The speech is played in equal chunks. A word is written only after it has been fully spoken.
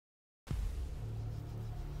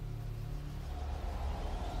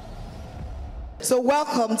So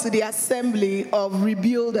welcome to the assembly of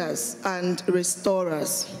rebuilders and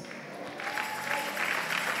restorers.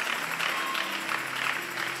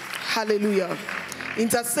 Hallelujah.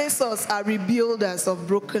 Intercessors are rebuilders of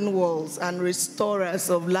broken walls and restorers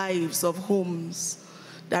of lives, of homes.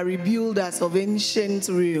 They're rebuilders of ancient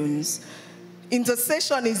ruins.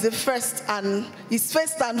 Intercession is first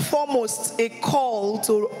and foremost a call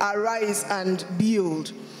to arise and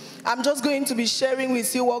build. I'm just going to be sharing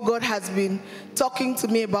with you what God has been talking to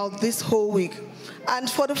me about this whole week. And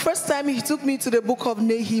for the first time, he took me to the book of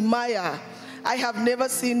Nehemiah. I have never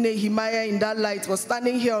seen Nehemiah in that light. I was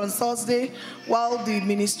standing here on Thursday while the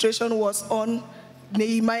ministration was on.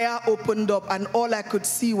 Nehemiah opened up and all I could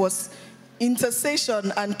see was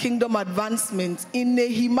intercession and kingdom advancement in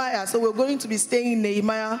Nehemiah. So we're going to be staying in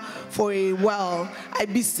Nehemiah for a while. I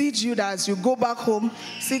beseech you that as you go back home,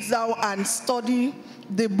 sit down and study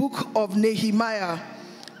the book of Nehemiah.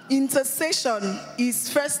 Intercession is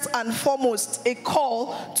first and foremost a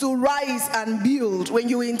call to rise and build. When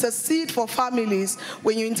you intercede for families,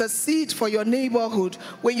 when you intercede for your neighborhood,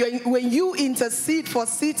 when you intercede for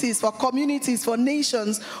cities, for communities, for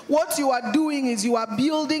nations, what you are doing is you are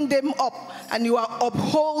building them up and you are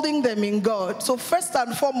upholding them in God. So first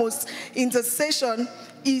and foremost, intercession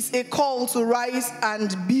is a call to rise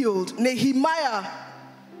and build. Nehemiah,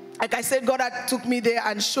 like I said, God had took me there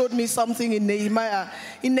and showed me something in Nehemiah.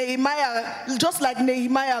 In Nehemiah, just like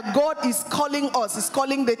Nehemiah, God is calling us, He's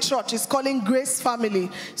calling the church, He's calling Grace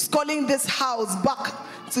family, He's calling this house back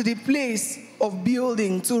to the place of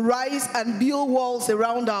building, to rise and build walls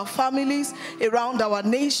around our families, around our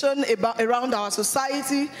nation, around our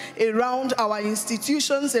society, around our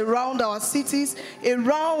institutions, around our cities,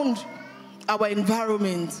 around our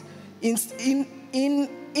environment. In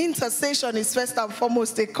intercession is first and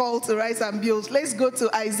foremost a call to rise and build. Let's go to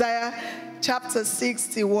Isaiah chapter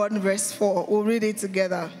 61 verse 4. We'll read it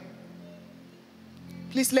together.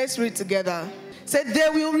 Please, let's read together. It said, they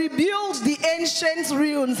will rebuild the ancient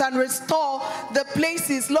ruins and restore the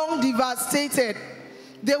places long devastated.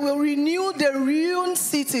 They will renew the ruined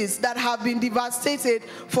cities that have been devastated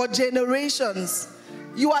for generations.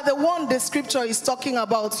 You are the one the scripture is talking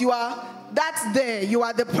about. That's there. You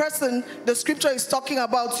are the person the scripture is talking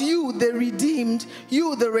about. You, the redeemed,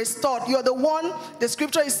 you, the restored. You're the one the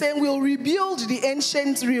scripture is saying will rebuild the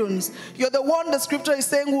ancient ruins. You're the one the scripture is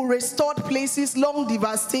saying will restore places long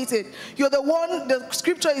devastated. You're the one the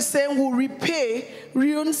scripture is saying will repay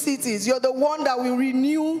ruined cities. You're the one that will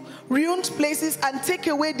renew ruined places and take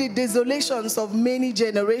away the desolations of many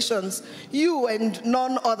generations. You and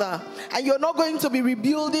none other. And you're not going to be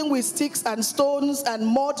rebuilding with sticks and stones and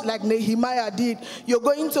mud like Nehemiah did. You're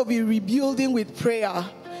going to be rebuilding with prayer.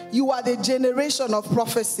 You are the generation of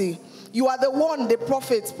prophecy. You are the one the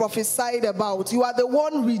prophets prophesied about. You are the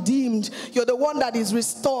one redeemed. You're the one that is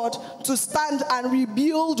restored to stand and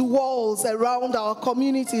rebuild walls around our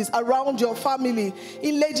communities, around your family.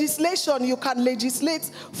 In legislation, you can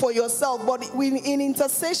legislate for yourself, but in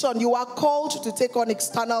intercession, you are called to take on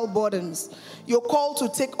external burdens. You're called to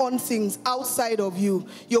take on things outside of you.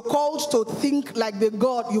 You're called to think like the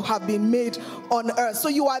God you have been made on earth. So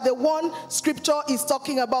you are the one scripture is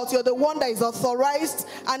talking about. You're the one that is authorized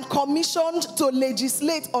and commissioned to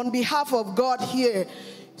legislate on behalf of God here.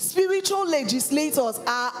 Spiritual legislators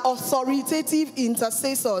are authoritative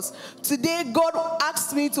intercessors. Today, God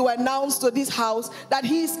asked me to announce to this house that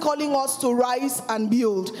He is calling us to rise and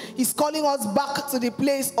build. He's calling us back to the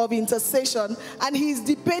place of intercession, and He is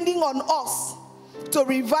depending on us to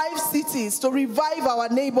revive cities, to revive our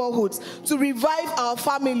neighborhoods, to revive our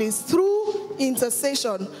families through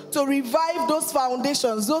intercession, to revive those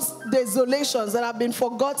foundations, those desolations that have been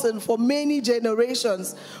forgotten for many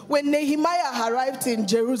generations. When Nehemiah arrived in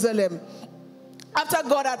Jerusalem, after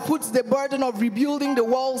God had put the burden of rebuilding the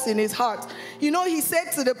walls in his heart, he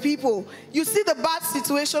said to the people, you see the bad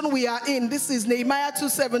situation we are in. This is Nehemiah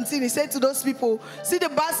 2:17. He said to those people, see the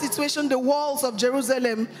bad situation the walls of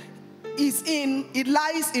Jerusalem is in, it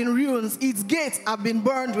lies in ruins, its gates have been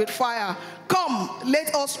burned with fire. Come,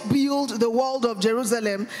 let us build the wall of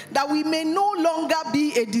Jerusalem, that we may no longer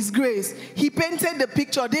be a disgrace. He painted the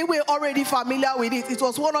picture. They were already familiar with it. It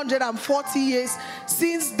was 140 years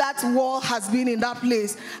since that wall has been in that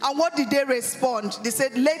place. And what did they respond? They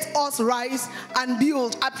said, let us rise and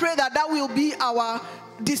build. I pray that will be our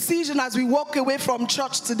decision as we walk away from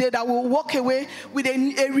church today, that we'll walk away with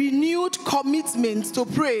a renewed commitment to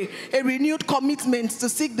pray, a renewed commitment to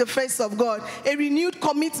seek the face of God, a renewed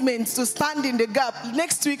commitment to stand in the gap.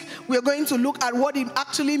 Next week, we're going to look at what it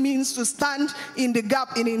actually means to stand in the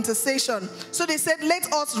gap in intercession. So they said,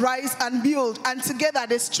 let us rise and build. And together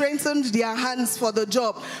they strengthened their hands for the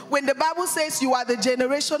job. When the Bible says you are the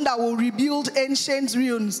generation that will rebuild ancient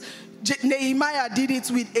ruins, Nehemiah did it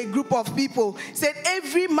with a group of people. Said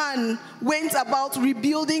every man went about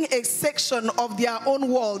rebuilding a section of their own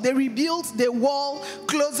wall. They rebuilt the wall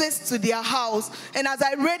closest to their house. And as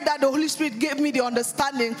I read that, the Holy Spirit gave me the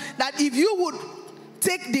understanding that if you would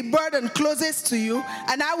take the burden closest to you,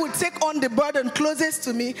 and I would take on the burden closest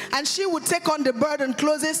to me, and she would take on the burden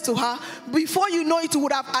closest to her, before you know it,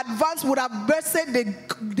 would have advanced, would have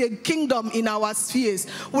birthed the kingdom in our spheres,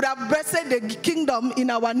 would have birthed the kingdom in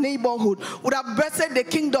our neighborhood, would have birthed the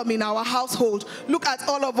kingdom in our household. Look at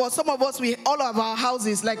all of us. Some of us, all of our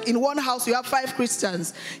houses, like in one house you have 5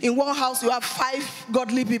 Christians, in one house you have 5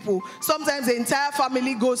 godly people. Sometimes the entire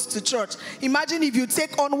family goes to church. Imagine if you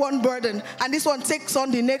take on one burden, and this one takes on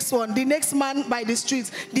the next one, the next man by the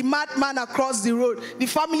streets, the madman across the road, the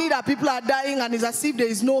family that people are dying and it's as if there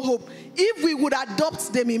is no hope. If we would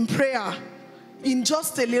adopt them in prayer, in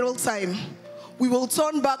just a little time, we will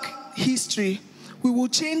turn back history. We will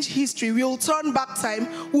change history. We will turn back time.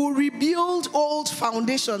 We will rebuild old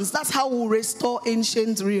foundations. That's how we'll restore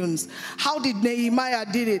ancient ruins. How did Nehemiah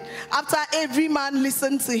did it? After every man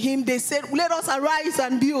listened to him, they said, let us arise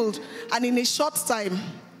and build. And in a short time,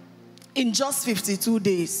 in just 52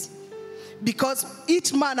 days, because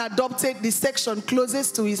each man adopted the section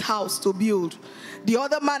closest to his house to build. The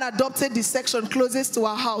other man adopted the section closest to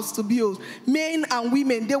our house to build. Men and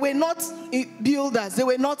women, they were not builders, they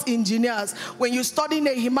were not engineers. When you study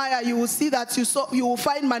Nehemiah, you will see that you will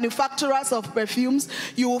find manufacturers of perfumes,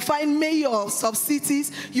 you will find mayors of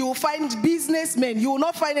cities, you will find businessmen. You will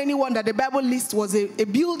not find anyone that the Bible lists was a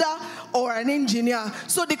builder or an engineer.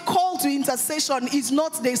 So the call to intercession is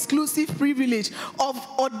not the exclusive privilege of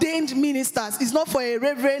ordained ministers. It's not for a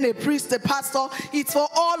reverend, a priest, a pastor. It's for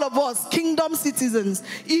all of us, kingdom citizens.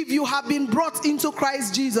 If you have been brought into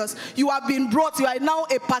Christ Jesus, you have been brought, you are now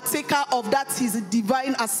a partaker of that his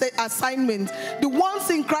divine assignment. The one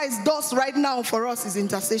thing Christ does right now for us is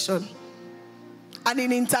intercession. And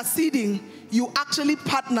in interceding, you actually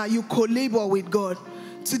partner, you co-labor with God.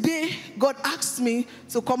 Today, God asked me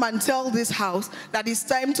to come and tell this house that it's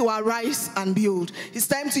time to arise and build. It's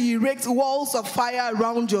time to erect walls of fire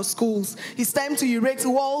around your schools. It's time to erect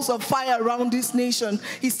walls of fire around this nation.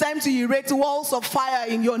 It's time to erect walls of fire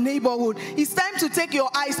in your neighborhood. It's time to take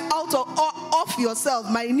your eyes off yourself,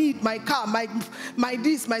 my need, my car, my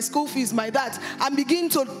this, my school fees, my that, and begin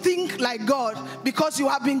to think like God, because you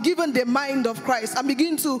have been given the mind of Christ, and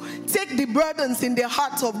begin to take the burdens in the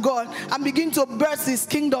heart of God and begin to birth this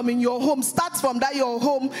kingdom in your home. Start from that your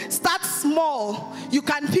home. Start small. You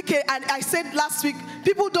can pick and I said last week,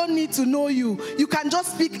 people don't need to know you. You can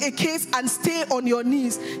just pick a case and stay on your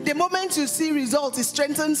knees. The moment you see results, it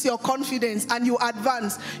strengthens your confidence and you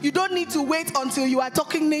advance. You don't need to wait until you are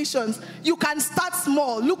talking nations. You can start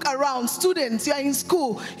small. Look around. Students, you are in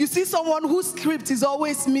school. You see someone whose script is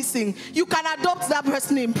always missing. You can adopt that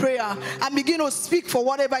person in prayer and begin to speak for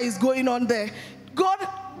whatever is going on there. God,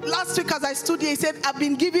 last week as I stood here, he said, I've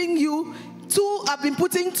been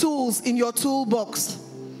putting tools in your toolbox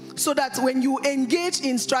so that when you engage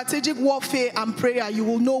in strategic warfare and prayer, you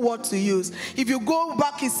will know what to use. If you go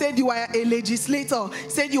back, he said you are a legislator. He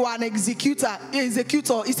said you are an executor. He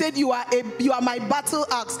said you are my battle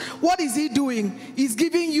axe. What is he doing? He's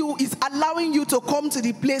allowing you to come to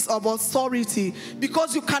the place of authority,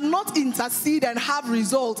 because you cannot intercede and have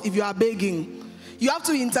results if you are begging. You have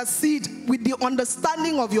to intercede with the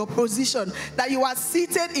understanding of your position, that you are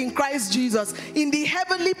seated in Christ Jesus in the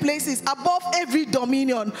heavenly places, above every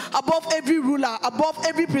dominion, above every ruler, above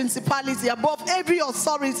every principality, above every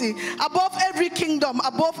authority, above every kingdom,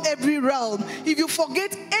 above every realm. If you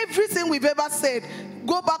forget everything we've ever said,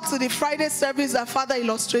 go back to the Friday service that Father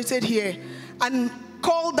illustrated here and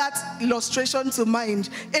call that illustration to mind.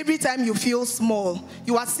 Every time you feel small,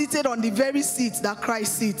 you are seated on the very seat that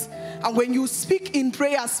Christ sits. And when you speak in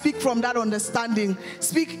prayer, speak from that understanding.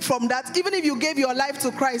 Speak from that. Even if you gave your life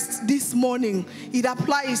to Christ this morning, it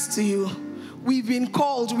applies to you. We've been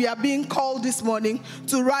called, we are being called this morning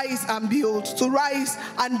to rise and build, to rise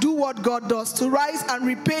and do what God does, to rise and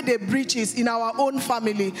repair the breaches in our own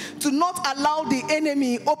family, to not allow the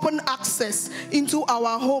enemy open access into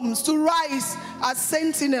our homes, to rise as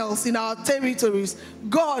sentinels in our territories.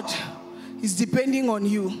 God is depending on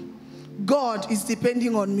you. God is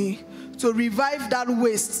depending on me to revive that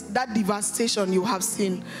waste, that devastation you have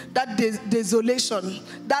seen, that desolation,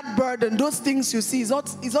 that burden, those things you see. It's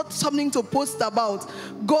not something to post about.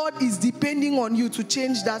 God is depending on you to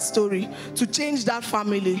change that story, to change that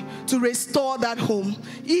family, to restore that home.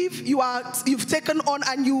 If you've taken on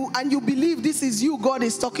and you believe this is you God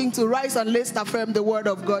is talking to, rise and let's affirm the word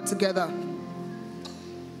of God together.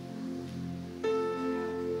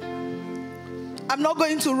 I'm not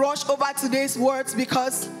going to rush over today's words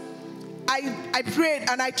because I prayed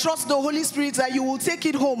and I trust the Holy Spirit that you will take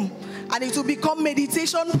it home and it will become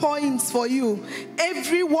meditation points for you.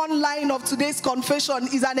 Every one line of today's confession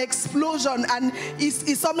is an explosion and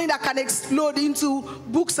is something that can explode into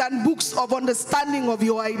books and books of understanding of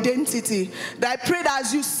your identity. That I pray that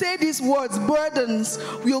as you say these words, burdens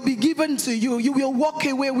will be given to you. You will walk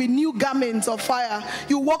away with new garments of fire.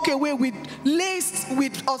 You walk away with laced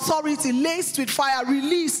with authority, laced with fire,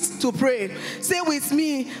 released to pray. Say with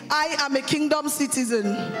me, I am a kingdom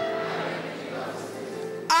citizen.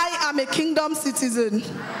 I am a kingdom citizen.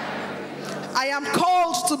 I am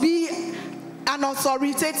called to be an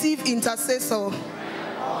authoritative intercessor.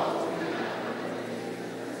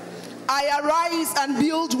 I arise and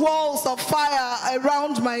build walls of fire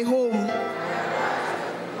around my home.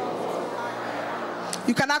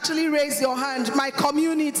 You can actually raise your hand. My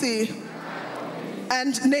community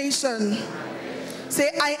and nation. Say,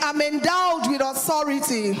 I am endowed with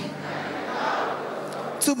authority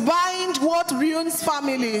to bind what ruins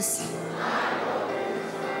families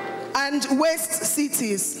and waste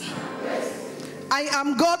cities. I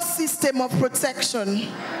am God's system of protection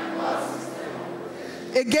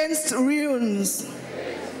against ruins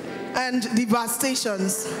and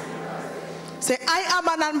devastations. Say, I am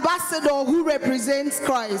an ambassador who represents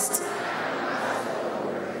Christ.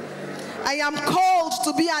 I am called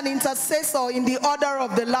to be an intercessor in the order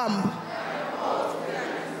of the Lamb.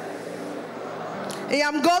 I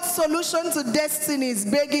am God's solution to destinies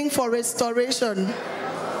begging for restoration.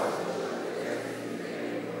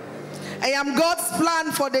 I am God's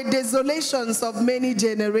plan for the desolations of many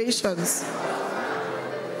generations.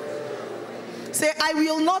 Say, I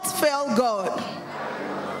will not fail God.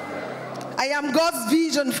 I am God's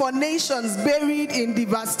vision for nations buried in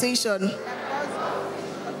devastation.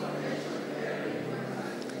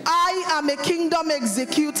 I am a kingdom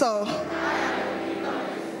executor.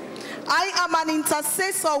 I am an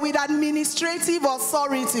intercessor with administrative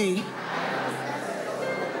authority.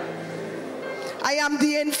 I am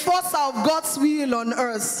the enforcer of God's will on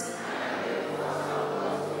earth.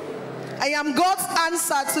 I am God's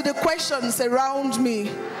answer to the questions around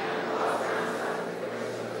me.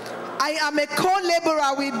 I am a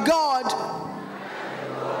co-laborer with God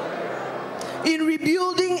in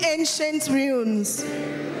rebuilding ancient ruins.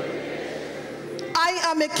 I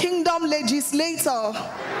am a kingdom legislator.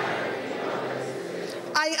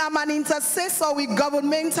 I am an intercessor with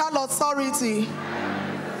governmental authority.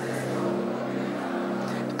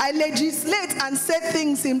 I legislate and set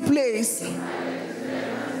things in place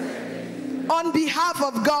on behalf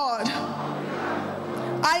of God.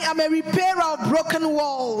 I am a repairer of broken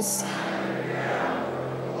walls,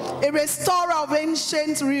 a restorer of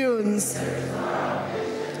ancient ruins.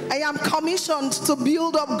 I am commissioned to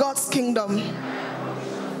build up God's kingdom.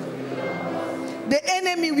 The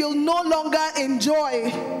enemy will no longer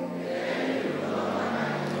enjoy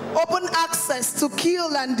open access to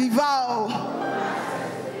kill and devour.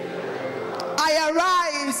 I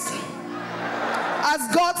arise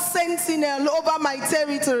as God's sentinel over my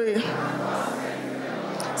territory.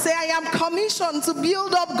 Say, I am commissioned to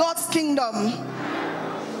build up God's kingdom.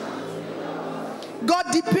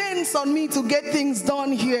 God depends on me to get things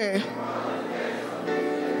done here.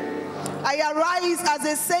 I arise as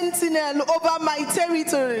a sentinel over my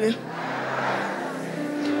territory.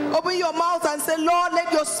 Open your mouth and say, Lord,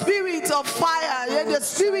 let your spirit of fire, let the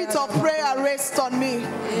spirit of prayer rest on me.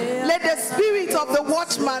 Let the spirit of the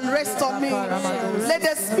watchman rest on me. Let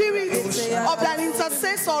the spirit of an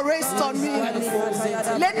intercessor rest on me.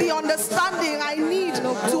 Let the understanding I need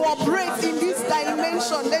to operate in this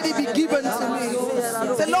dimension, let it be given to me.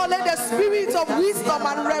 Say, Lord, let the spirit of wisdom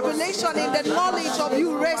and revelation in the knowledge of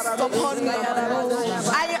you rest upon me.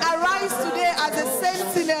 I arise today as a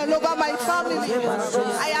sentinel over my family.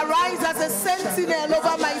 I arise as a sentinel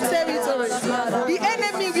over my territory. The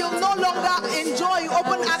enemy will no longer enjoy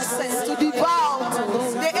open access to devour.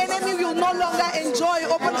 The enemy will no longer enjoy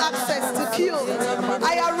open access to kill.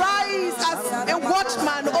 I arise as a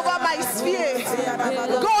watchman over my sphere.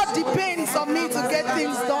 God depends on me to get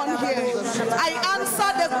things done here. I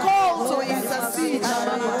answer the call to intercede.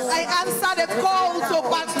 I answer the call to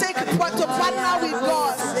partake partner with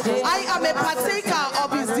God. I am a partaker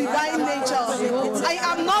of his divine nature. I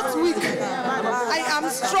am not weak. I am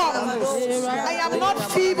strong. I am not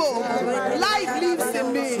feeble. Life lives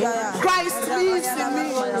in me. Christ lives in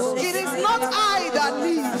me. It is not I that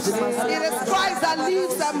lives. It is Christ that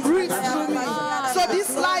lives and breathes through me. So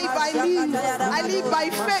this life I live by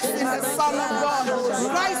faith in the Son of God.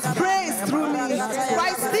 Christ prays through me.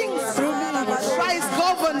 Christ thinks through me. Christ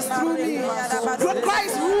governs through me.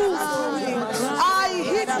 Christ rules through me. I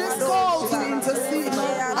heed this call to intercede.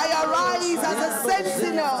 I arise as a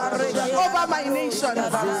sentinel over my nation.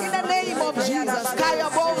 In the name of Jesus.